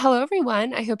Hello,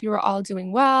 everyone. I hope you are all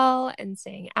doing well and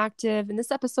staying active. In this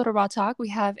episode of Raw Talk, we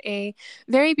have a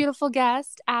very beautiful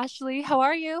guest, Ashley. How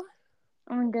are you?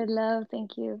 I'm good, love.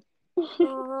 Thank you.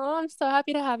 Oh, I'm so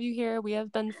happy to have you here. We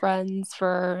have been friends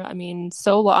for,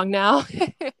 so long now.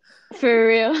 For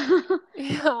real.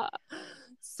 Yeah.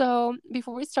 So,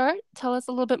 before we start, tell us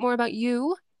a little bit more about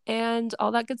you and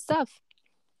all that good stuff.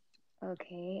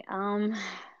 Okay.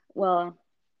 Well,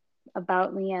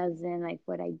 about me as in like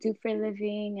what I do for a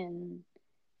living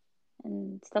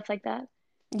and stuff like that.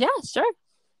 Yeah, sure.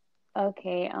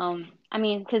 Okay.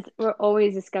 Because we're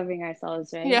always discovering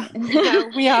ourselves, Yeah. right? Yeah,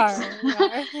 we So, are. We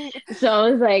are. so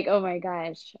I was like, oh my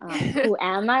gosh, who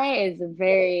am I is a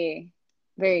very,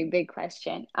 very big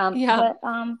question. Yeah.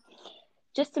 But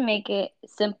just to make it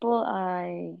simple,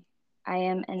 I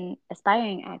am an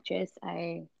aspiring actress.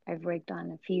 I've worked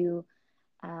on a few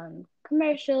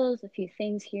commercials, a few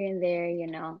things here and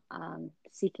there,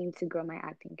 seeking to grow my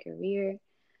acting career.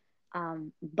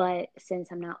 But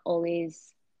since I'm not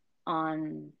always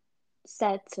on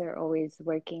sets or always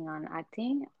working on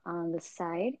acting on the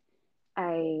side,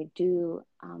 I do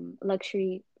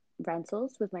luxury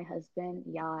rentals with my husband,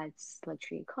 yachts,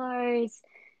 luxury cars,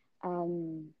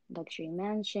 luxury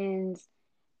mansions,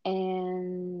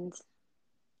 and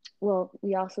well,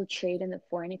 we also trade in the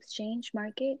foreign exchange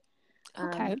market.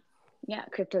 Okay. Um, yeah,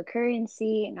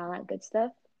 cryptocurrency and all that good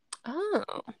stuff. Oh,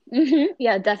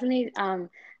 Yeah, definitely.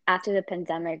 After the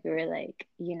pandemic, we were like,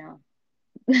 we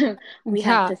have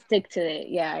yeah. to stick to it.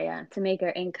 Yeah, yeah, to make our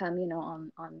income,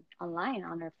 on online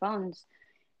on our phones.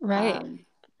 Right. Um,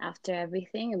 After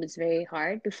everything, it was very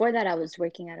hard. Before that, I was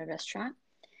working at a restaurant.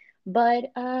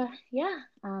 But yeah,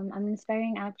 I'm an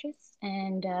aspiring actress,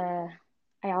 and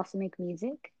I also make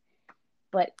music.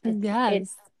 But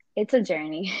Yes. it's a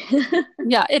journey.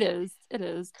 Yeah, it is. It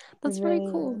is. It That's very really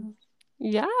is. cool.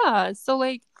 Yeah. So,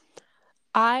 like,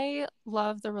 I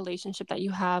love the relationship that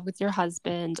you have with your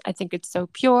husband. I think it's so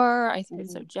pure. I think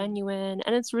it's so Mhm. genuine.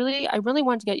 And I really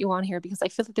wanted to get you on here because I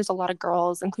feel like there's a lot of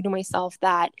girls, including myself,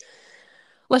 that,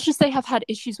 let's just say, have had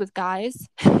issues with guys.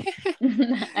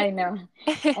 I know.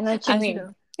 I know what you As you mean.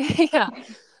 know. Yeah.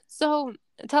 So,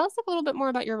 tell us a little bit more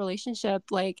about your relationship,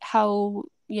 like how,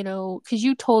 because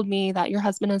you told me that your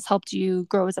husband has helped you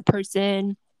grow as a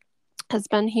person, has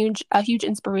been a huge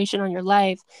inspiration on your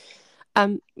life.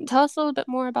 Um, Tell us a little bit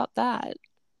more about that.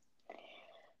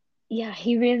 Yeah,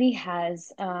 he really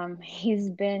has. He's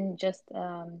been just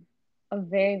a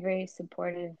very, very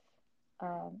supportive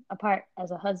a part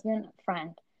as a husband,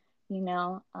 friend, you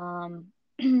know.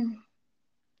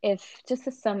 If just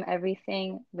to sum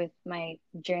everything with my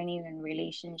journey and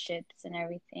relationships and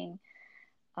everything,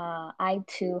 I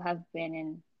too have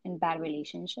been in bad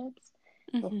relationships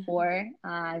Hmm. before.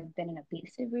 I've been in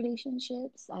abusive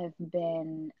relationships. I've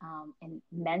been in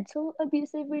mental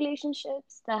abusive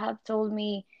relationships that have told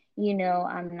me,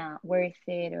 I'm not worth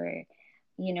it, or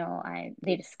I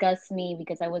they discussed me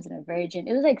because I wasn't a virgin.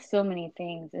 It was like so many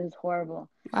things. It was horrible.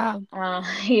 Wow.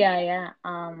 Yeah, yeah.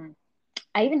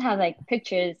 I even have like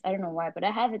pictures. I don't know why, but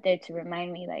I have it there to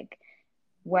remind me like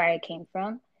where I came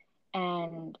from,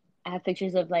 and I have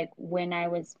pictures of like when I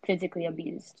was physically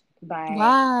abused by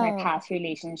my Wow. past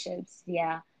relationships.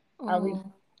 Yeah, I'll be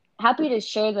Oh, happy to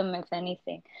share them if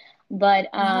anything. But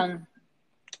yeah.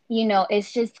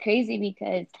 it's just crazy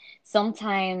because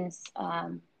sometimes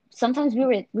sometimes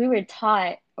we were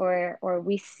taught or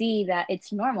we see that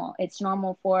it's normal. It's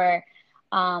normal for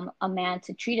a man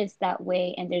to treat us that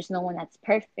way, and there's no one that's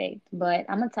perfect. But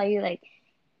I'm gonna tell you, like,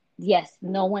 yes,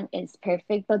 no one is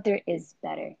perfect, but there is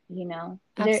better, there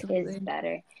is Absolutely.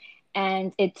 better.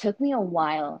 And it took me a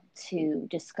while to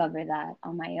discover that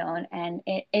on my own. And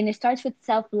it starts with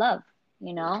self-love,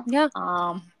 you know. Yeah.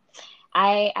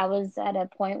 I was at a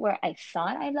point where I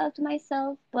thought I loved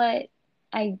myself, but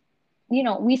I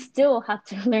we still have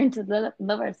to learn to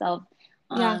love ourselves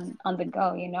Yeah. on the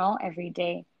go, every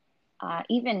day.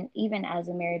 Even as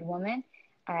a married woman,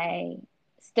 I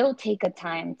still take a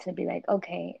time to be like,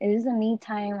 okay, it is a me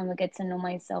time. I'm gonna get to know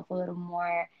myself a little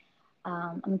more.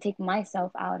 I'm gonna take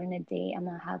myself out in a day. I'm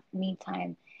gonna have me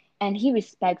time, and he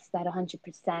respects that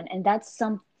 100%. And that's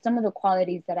some of the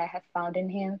qualities that I have found in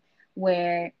him,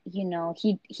 where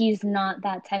he's not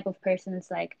that type of person.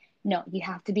 It's like, no, you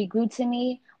have to be glued to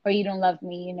me or you don't love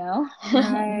me, no.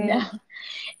 Right.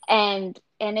 And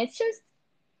it's just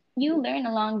you learn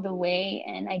along the way.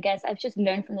 And I guess I've just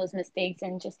learned from those mistakes,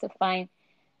 and just to find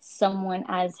someone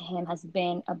as him has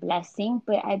been a blessing.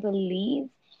 But I believe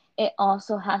it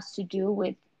also has to do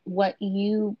with what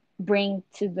you bring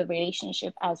to the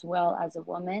relationship as well as a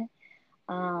woman.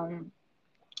 um,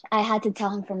 I had to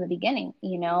tell him from the beginning,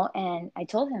 and I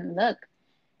told him, look,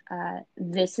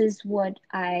 this is what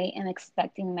I am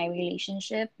expecting in my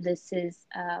relationship. This is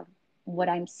what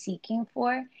I'm seeking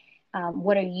for.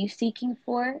 What are you seeking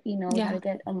for? You know, we got Yeah. to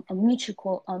get a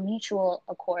mutual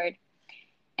accord.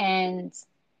 And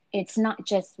it's not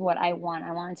just what I want.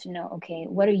 I want to know, okay,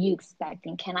 what are you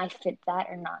expecting? Can I fit that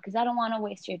or not? Because I don't want to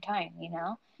waste your time, you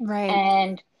know? Right.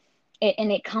 And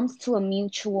it comes to a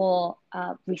mutual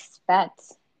respect,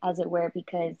 as it were,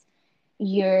 because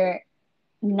you're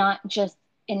not just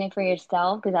in it for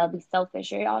yourself, because that'll be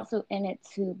selfish. You're also in it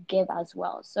to give as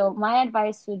well. So my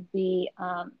advice would be,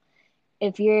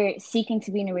 if you're seeking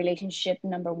to be in a relationship,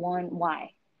 number one,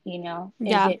 why? You know,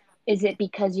 Yeah. is it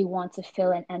because you want to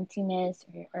fill an emptiness,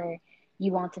 or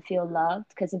you want to feel loved?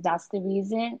 Because if that's the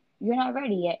reason, you're not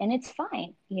ready yet, and it's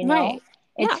fine. You know, Right.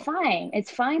 Yeah. it's fine.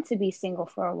 It's fine to be single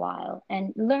for a while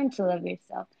and learn to love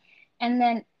yourself. And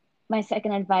then my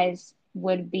second advice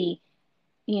would be,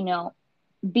 you know,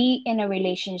 be in a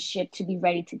relationship to be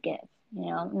ready to give. You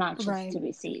know, not just Right. to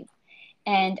receive.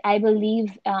 And I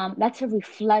believe that's a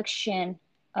reflection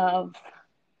of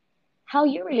how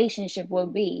your relationship will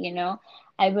be. You know,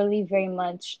 I believe very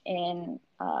much in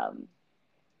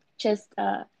just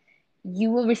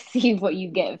you will receive what you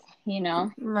give. You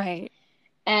know, Right.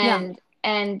 Yeah.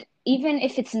 and even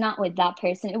if it's not with that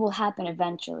person, it will happen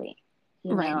eventually.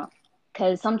 You Right. know,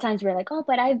 because sometimes we're like, oh,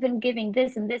 but I've been giving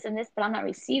this and this and this, but I'm not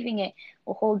receiving it.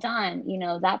 Well, hold on. You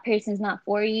know, that person's not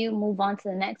for you. Move on to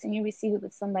the next, and you receive it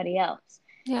with somebody else.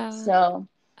 Yeah. So,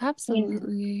 you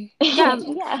Absolutely. know, Yeah.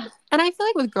 yeah. And I feel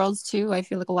like with girls too, I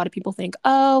feel like a lot of people think,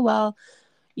 oh, well,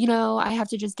 I have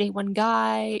to just date one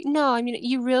guy. No, I mean,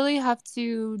 you really have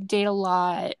to date a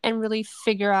lot and really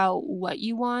figure out what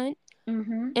you want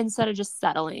Mm-hmm. instead of just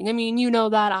settling. I mean, you know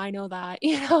that, I know that,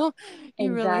 you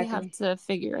really have Exactly. to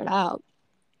figure it out.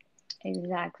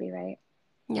 Exactly right.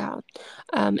 Yeah.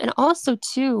 And also,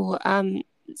 too,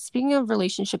 speaking of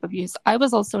relationship abuse, I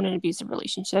was also in an abusive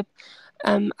relationship.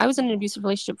 I was in an Oh. abusive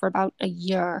relationship for about a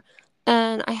year.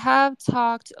 And I have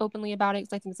talked openly about it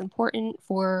because I think it's important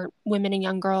for women and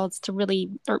young girls to really,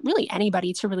 or really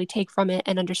anybody to really take from it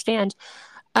and understand.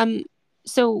 Um,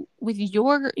 so, with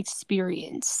your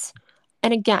experience,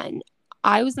 and again,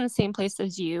 I was in the same place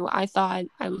as you. I thought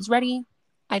I was ready.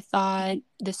 I thought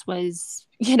this was,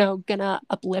 gonna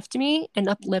uplift me and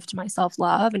uplift my self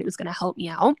love and it was gonna help me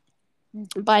out.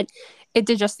 Mm-hmm. But it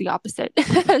did just the opposite,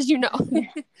 as you know.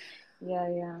 Yeah,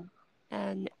 yeah.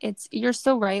 And you're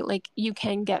so right. Like, you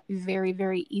can get very,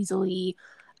 very easily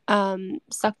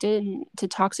sucked into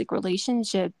toxic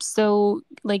relationships. So,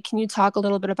 like, can you talk a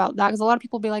little bit about that? Because a lot of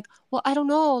people be like, well, I don't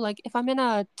know, like, if I'm in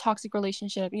a toxic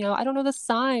relationship, I don't know the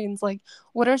signs. Like,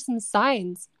 what are some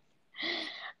signs?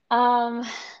 Um,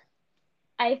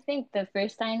 I think the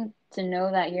first sign to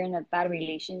know that you're in a bad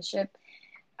relationship,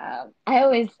 I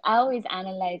always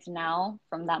analyze now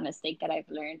from that mistake that I've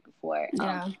learned before.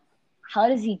 Yeah. How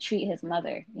does he treat his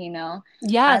mother? You know,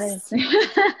 how does Yes.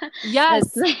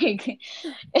 that's Yes. like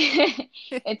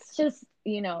it's just,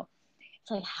 it's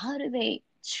like, how do they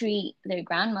treat their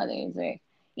grandmothers, or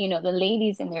the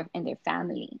ladies in their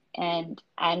family? And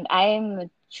I am a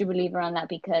true believer on that,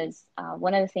 because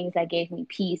one of the things that gave me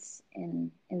peace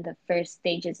in the first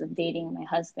stages of dating my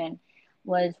husband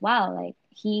was, wow, like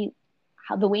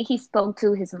how the way he spoke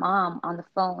to his mom on the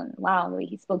phone, wow, the way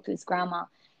he spoke to his grandma.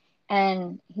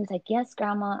 And he was like, yes,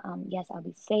 grandma, yes, I'll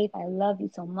be safe. I love you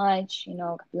so much.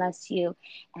 God bless you.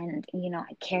 And,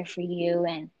 I care for you.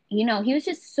 And, he was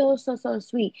just so, so, so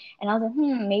sweet. And I was like,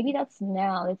 maybe that's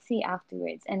now. Let's see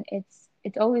afterwards. And it's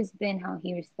always been how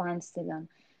he responds to them.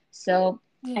 So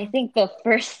I Yeah. think the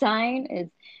first sign is,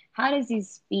 how does he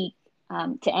speak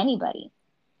to anybody?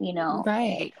 If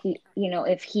Right.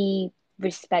 he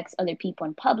respects other people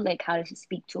in public, how does he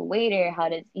speak to a waiter? How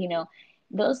does,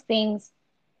 those things,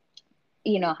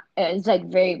 it's like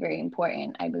very, very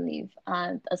important, I believe.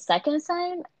 A second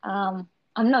sign,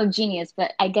 I'm no genius,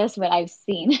 but I guess what I've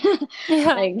seen,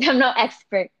 Yeah. like I'm no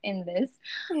expert in this,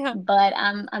 Yeah. but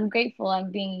I'm grateful I'm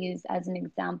being used as an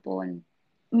example, and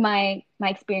my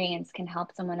experience can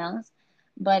help someone else.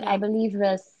 But I Yeah. believe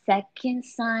the second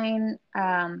sign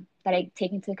that I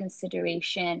take into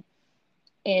consideration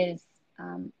is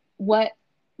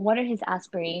what are his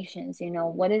aspirations?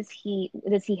 What is he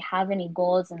does he have any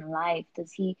goals in life?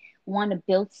 Does he want to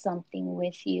build something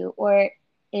with you, or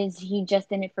is he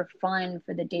just in it for fun,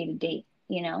 for the day to day?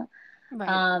 Right.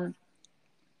 um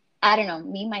I don't know,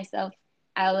 me myself,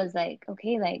 I was like,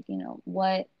 okay, like,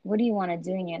 what do you want to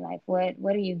do in your life?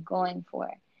 What are you going for?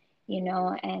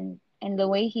 And the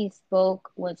way he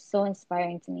spoke was so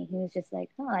inspiring to me. He was just like,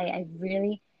 oh, I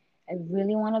really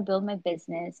want to build my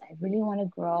business. I really want to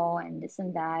grow, and this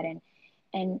and that.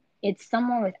 and it's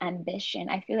someone with ambition.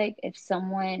 I feel like if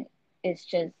someone is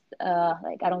just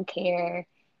like I don't care,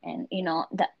 and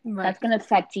Right. that's gonna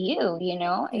affect you,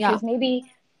 Yeah. because maybe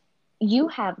you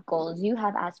have goals, you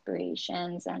have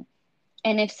aspirations, and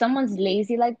if someone's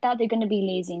lazy like that, they're gonna be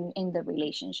lazy in the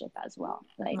relationship as well.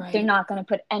 Like they're Right. not gonna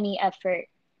put any effort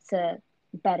to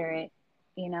better it,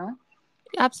 you know?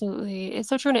 Absolutely. It's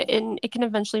so true. And it can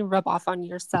eventually rub off on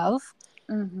yourself.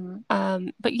 Mm-hmm.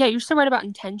 But yeah, you're so right about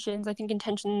intentions. I think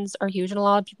intentions are huge, and a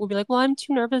lot of people will be like, "Well, I'm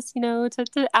too nervous,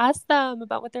 to ask them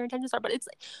about what their intentions are." But it's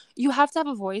you have to have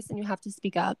a voice and you have to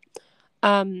speak up.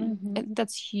 Mm-hmm. And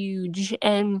that's huge.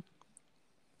 And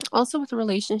also with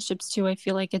relationships too, I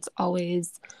feel like it's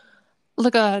always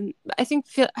like I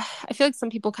feel like some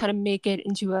people kind of make it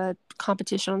into a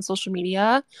competition on social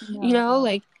media. No.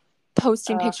 Like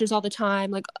posting Uh, pictures all the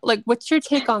time. Like what's your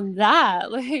take on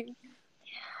that? Like,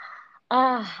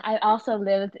 I also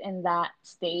lived in that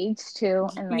stage too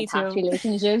in my me past too.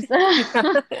 relationships.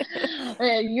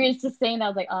 Yeah. You were just saying that, I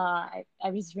was like,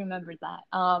 I just remembered that.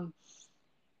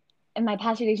 In my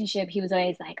past relationship, he was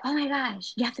always like, "Oh my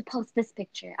gosh, you have to post this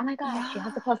picture. Oh my gosh, you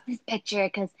have to Yeah. post this picture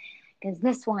because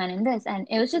this one and this." And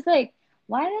it was just like,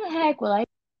 why the heck will I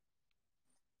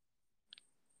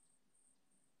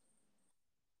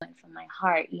do it from my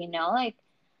heart? Like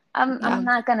I'm Yeah.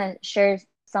 not gonna share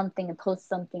something and post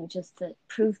something just to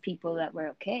prove people that we're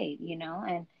okay,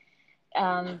 And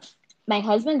um, my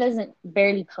husband doesn't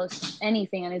barely post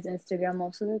anything on his Instagram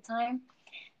most of the time,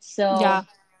 Yeah. so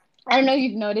I don't know if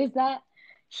you've noticed that.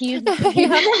 He's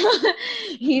Yeah.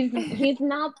 he's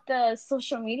not the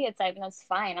social media type, and that's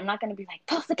fine. I'm not gonna be like,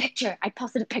 post a picture. I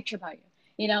posted a picture about you,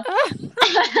 you know?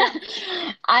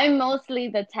 Yeah. I'm mostly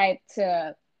the type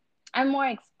to I'm more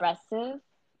expressive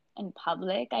in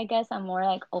public, I guess. I'm more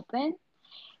like open.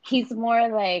 He's more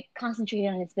like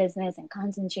concentrated on his business and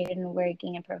concentrated in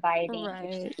working and providing,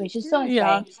 Right. which is so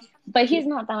Yeah. inspiring. But he's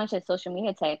not that much a social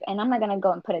media type, and I'm not gonna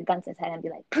go and put a gun to his head and be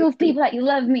like, "Prove people that you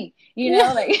love me,"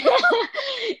 Yeah. Like,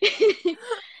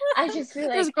 I just feel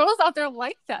There's like girls out there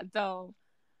like that though.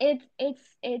 it's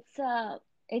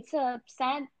a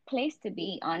sad place to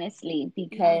be, honestly, Yeah.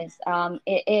 because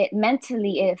it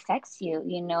mentally it affects you,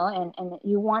 and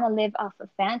you want to live off of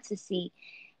fantasy,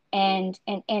 and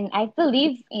I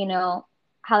believe,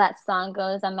 how that song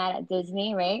goes, I'm mad at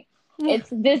Disney, right? Yeah. It's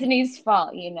Disney's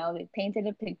fault, they painted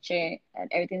a picture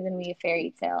and everything's gonna be a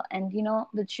fairy tale. And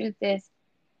the truth is,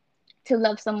 to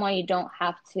love someone, you don't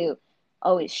have to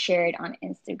always share it on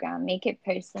Instagram. Make it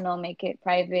personal, make it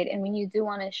private. And when you do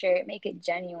want to share it, make it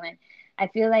genuine. I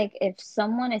feel like if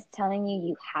someone is telling you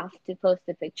you have to post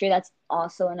a picture, that's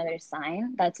also another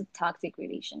sign that's a toxic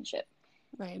relationship,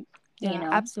 Right. you Yeah, know?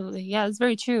 absolutely. Yeah, it's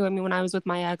very true. I mean, when I was with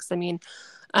my ex,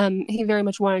 he very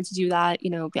much wanted to do that,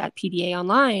 at PDA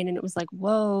online. And it was like,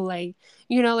 whoa, like,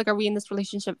 are we in this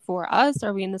relationship for us?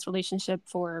 Are we in this relationship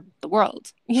for the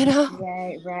world?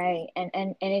 Right, right.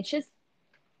 And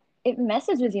it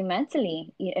messes with you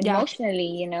mentally, Yeah.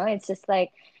 emotionally, It's just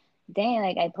like, dang,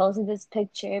 like I posted this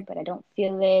picture, but I don't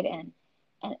feel it, and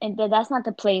that's not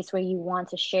the place where you want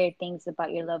to share things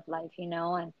about your love life,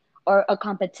 and or a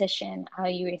competition, how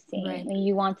you were saying, Right. when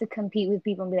you want to compete with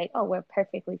people and be like, oh, we're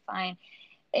perfectly fine.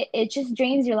 It just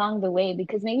drains you along the way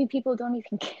because maybe people don't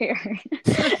even care,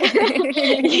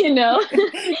 you know,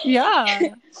 Yeah.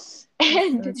 It's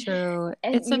so and true.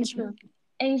 and It's so you true.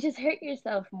 and you just hurt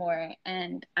yourself more.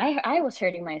 And I was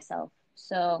hurting myself,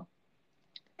 so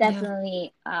Yeah.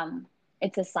 definitely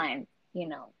it's a sign,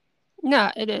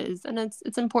 Yeah, it is. And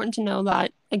it's important to know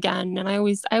that again. And I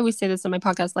always say this on my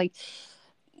podcast, like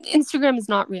Instagram is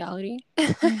not reality.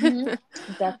 hmm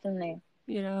definitely.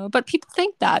 But people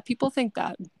think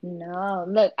that. No,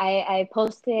 look, I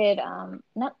posted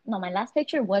not no my last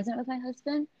picture wasn't with my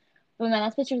husband, but my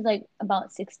last picture was like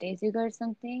about 6 days ago or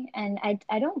something. And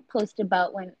I don't post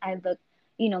about when I look,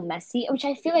 messy, which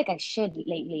I feel like I should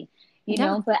lately,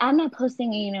 Yeah. but I'm not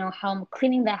posting, how I'm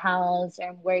cleaning the house, or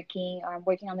I'm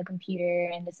working on the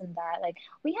computer and this and that. Like,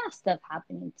 we have stuff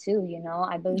happening too,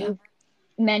 I Yeah. believe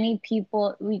many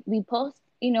people, we post,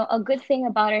 a good thing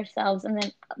about ourselves, and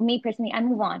then me personally, I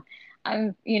move on.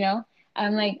 I'm you know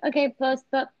I'm like, okay, post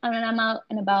up, and then I'm out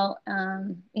and about.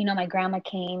 My grandma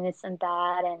came, this and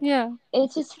that, and Yeah.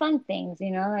 it's just fun things,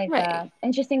 like Right.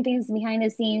 interesting things behind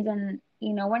the scenes. And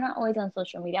we're not always on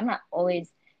social media. I'm not always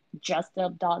dressed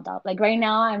up, dolled up. Like right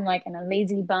now, I'm like in a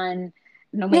lazy bun,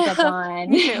 no makeup Yeah. on.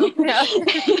 Me too. Yeah.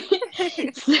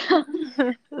 So,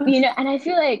 and I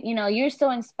feel like, you're so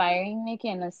inspiring,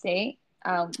 Nikki, I must say.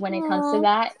 When it comes to Aw.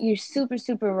 that, you're super,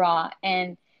 super raw.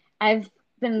 And I've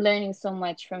been learning so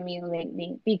much from you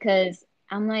lately because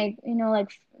I'm like, like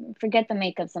forget the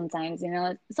makeup sometimes,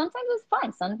 Sometimes it's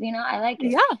fun. I like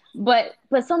it. Yeah. But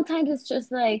sometimes it's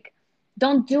just like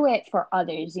don't do it for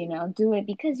others, Do it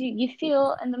because you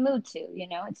feel in the mood to,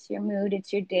 It's your mood,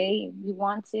 it's your day, you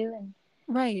want to, and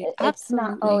Right. it's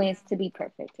not Absolutely. always to be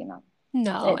perfect.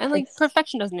 No. It And like it's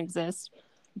perfection doesn't exist.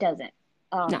 doesn't.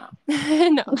 Oh No.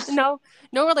 no.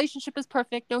 No relationship is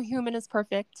perfect. No human is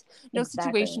perfect. No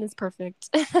situation Exactly. is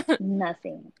perfect.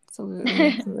 Nothing. Absolutely,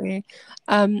 absolutely.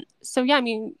 So yeah, I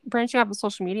mean, branching out with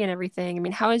social media and everything, I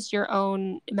mean, how has your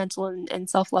own mental and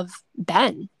self-love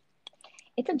been?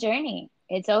 It's a journey.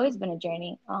 It's always been a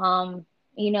journey.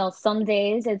 Some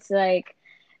days it's like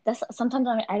that's sometimes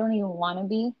I don't even want to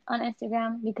be on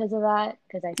Instagram because of that,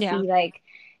 because I Yeah. see like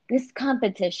this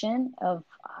competition of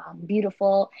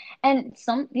beautiful, and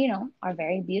some, are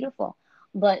very beautiful,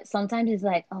 but sometimes it's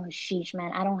like, oh sheesh,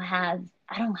 man, I don't have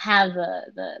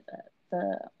the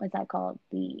what's that called,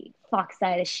 the fox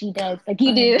side as she does, like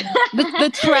you do. The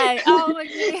tray. Oh my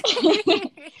goodness.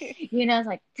 It's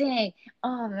like, dang,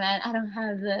 oh man, I don't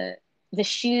have the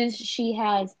shoes she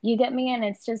has. You get me? And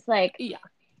it's just like, Yeah.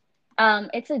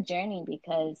 it's a journey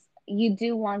because you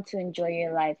do want to enjoy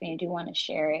your life and you do want to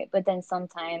share it, but then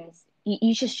sometimes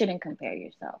you just shouldn't compare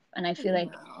yourself. And I feel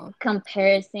like No.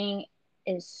 comparison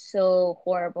is so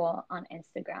horrible on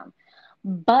Instagram.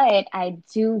 But I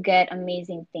do get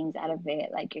amazing things out of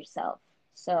it, like yourself.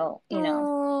 So,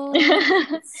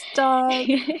 Oh, stop.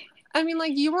 I mean,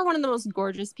 like, you are one of the most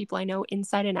gorgeous people I know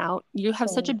inside and out. You have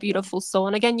such a Thank you. beautiful soul.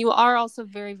 And again, you are also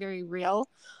very, very real.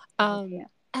 Thank you.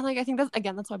 And like, I think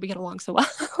that's why we get along so well.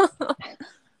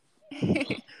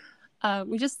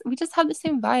 We just have the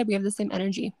same vibe. We have the same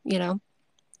energy.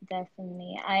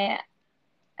 Definitely. I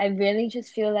really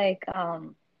just feel like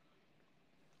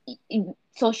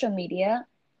social media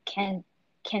can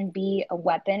can be a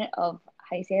weapon of,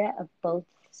 how you say that, of both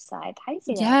sides. How do you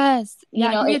say that? Yes. Yeah,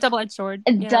 it can be a It double-edged sword.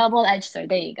 a Yeah. double-edged sword.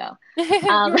 There you go. You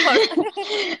were close.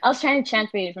 I was trying to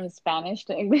translate it from Spanish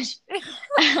to English.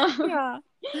 Yeah.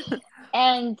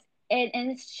 And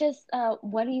it's just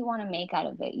what do you want to make out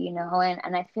of it?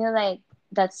 And I feel like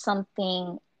that's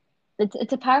something,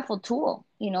 it's a powerful tool,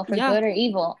 for Yeah. good or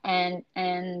evil, and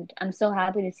I'm so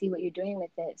happy to see what you're doing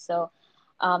with it. So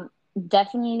um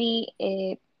definitely,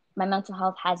 my mental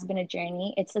health has been a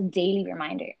journey. It's a daily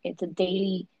reminder, it's a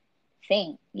daily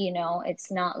thing.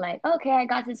 It's not like, okay, I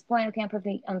got to this point, okay,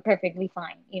 I'm perfectly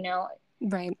fine.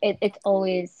 Right. It's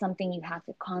always something you have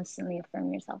to constantly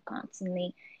affirm yourself,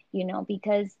 constantly,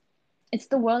 because it's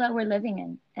the world that we're living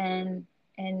in, and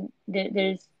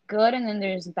there's good and then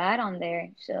there's bad on there,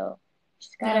 so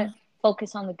just Yeah. gotta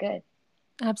focus on the good.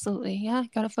 Absolutely. Yeah.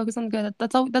 Gotta focus on the good.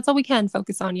 That's all we can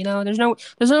focus on. There's no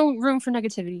room for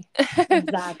negativity.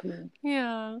 Exactly.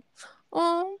 Yeah.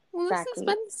 Oh, well, this has Exactly.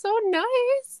 been so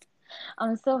nice.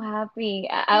 I'm so happy.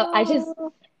 I just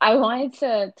Oh, I wanted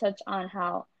to touch on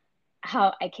how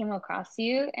I came across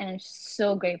you, and I'm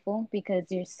so grateful because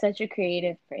you're such a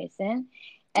creative person.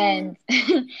 oh, And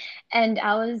and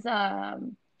I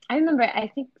remember, I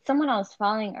think someone I was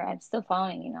following, or I'm still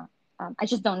following, I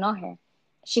just don't know her.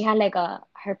 She had like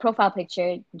her profile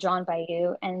picture drawn by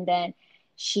you, and then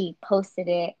she posted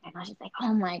it, and I was just like,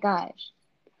 oh my gosh,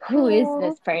 who is oh.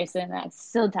 this person that's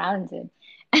so talented?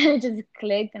 And I just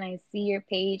clicked and I see your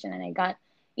page, and then I got,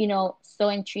 so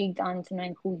intrigued on to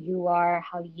knowing who you are,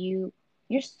 how you're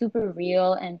super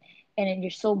real, and you're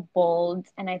so bold,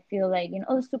 and I feel like, it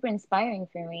was super inspiring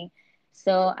for me.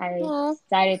 So I Aw,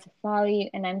 decided to follow you,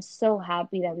 and I'm so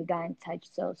happy that we got in touch.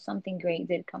 So something great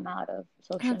did come out of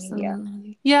social media.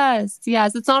 absolutely. Yes,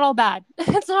 yes. It's not all bad.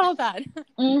 It's not all bad.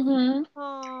 Mm-hmm.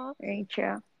 Aw. Very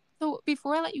true. So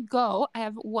before I let you go, I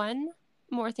have one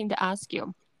more thing to ask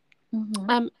you.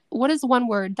 Mm-hmm. What is one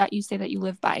word that you say that you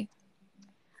live by?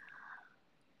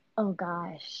 Oh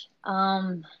gosh.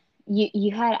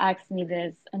 You had asked me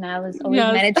this, and I was always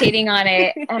Yes. meditating on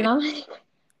it, and I'm like,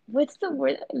 what's the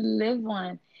word I live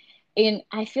on? And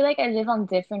I feel like I live on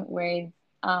different words,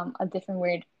 a different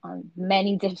word on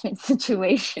many different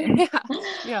situations. Yeah.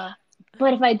 Yeah.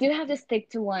 But if I do have to stick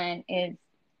to one, is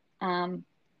um,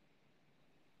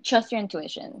 trust your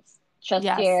intuitions, trust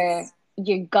your Yes.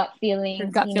 gut Your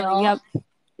feelings. gut feeling. Yep.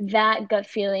 That gut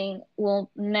feeling will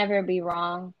never be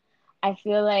wrong. I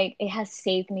feel like it has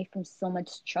saved me from so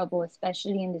much trouble,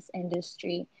 especially in this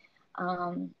industry.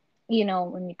 Um,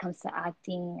 when it comes to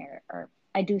acting, or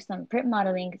I do some print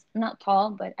modeling. 'Cause I'm not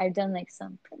tall, but I've done like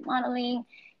some print modeling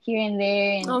here and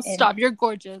there, Oh, and stop. You're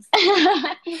gorgeous.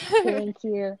 thank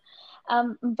you.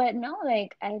 But no,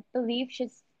 like I believe,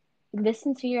 just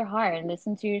listen to your heart,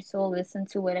 listen to your soul, listen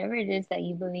to whatever it is that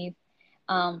you believe.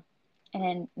 Um,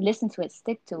 and listen to it,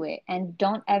 stick to it, and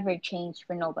don't ever change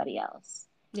for nobody else.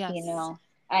 You Yes. know,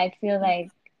 I feel like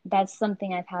that's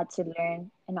something I've had to learn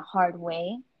in a hard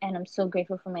way, and I'm so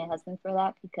grateful for my husband for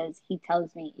that because he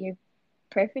tells me you're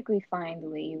perfectly fine the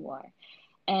way you are.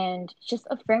 And just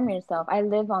affirm yourself. I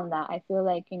live on that. I feel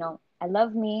like, I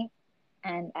love me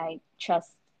and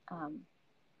um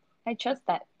I trust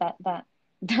that that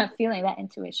feeling, that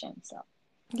intuition. So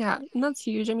Yeah, and that's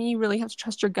huge. I mean, you really have to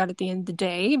trust your gut at the end of the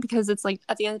day because it's like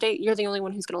at the end of the day, you're the only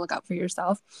one who's going to look out for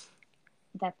yourself.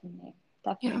 definitely,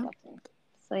 definitely, Yeah, definitely.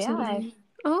 So yeah, absolutely.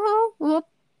 Oh, well,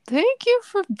 thank you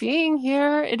for being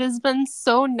here. It has been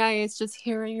so nice just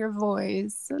hearing your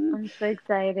voice. And I'm so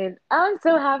excited. I'm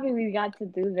so happy we got to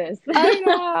do this. I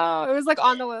know. It was like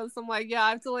on the list. I'm like, yeah,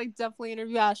 I have to like definitely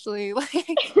interview Ashley.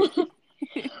 Like,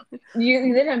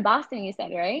 You live in Boston, you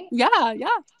said, right? yeah, yeah.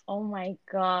 Oh my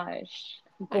gosh,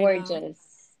 I know. gorgeous.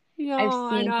 Yeah, I've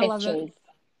I know. seen I love it. pictures.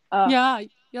 Oh, Yeah,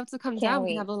 you have to come can't down. wait.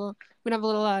 We can have a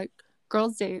little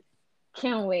girls date.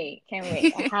 Can't wait. Can't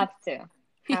wait. I have to.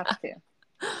 Have Yeah. to.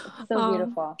 It's so Oh,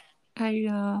 beautiful. I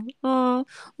know. Oh,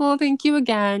 well, thank you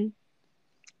again.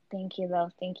 Thank you,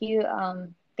 love. Thank you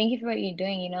for what you're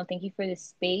doing. Thank you for the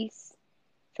space,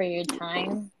 for your Oh,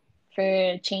 time,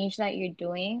 for change that you're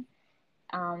doing.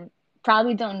 Um,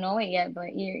 Probably don't know it yet,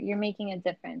 but you're making a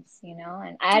difference,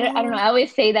 And I don't know. oh, I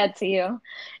always say that to you,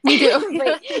 you do.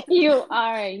 but you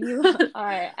are.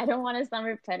 I don't want to sound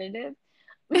repetitive,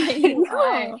 but you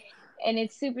are, No. and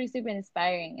it's super super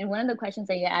inspiring. And one of the questions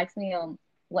that you asked me,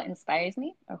 what inspires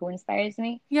me or who inspires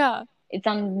me, Yeah. it's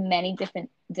on many different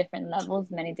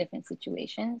levels, many different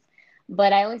situations.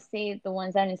 But I always say the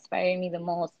ones that inspire me the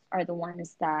most are the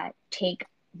ones that take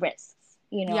risks.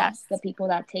 Yes. The people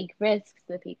that take risks,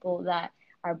 the people that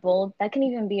are bold. That can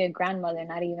even be a grandmother,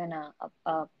 not even a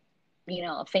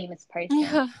famous person.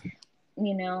 Yeah.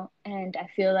 And I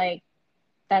feel like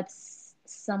that's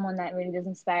someone that really does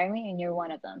inspire me, and you're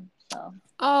one of them. So.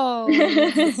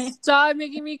 Oh, stop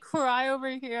making me cry over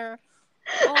here.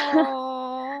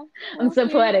 Oh, I'm well, so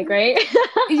thank poetic, you. right?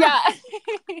 Yeah.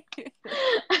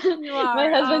 You My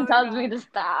are. Oh husband my tells me God. to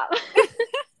stop.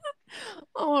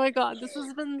 Oh my God. This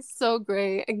has been so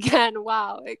great. Again,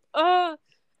 wow. Like,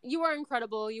 you are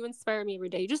incredible. You inspire me every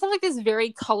day. You just have like this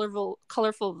very colorful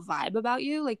vibe about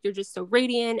you. Like you're just so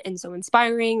radiant and so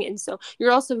inspiring. And so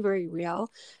you're also very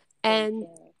real. Thank And you.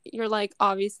 you're like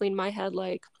obviously in my head,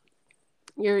 like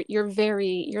you're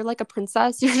like a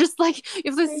princess. You're just like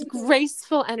you have this Thank you.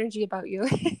 graceful energy about you.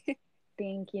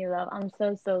 Thank you, love. I'm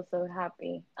so, so, so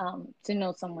happy to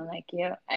know someone like you.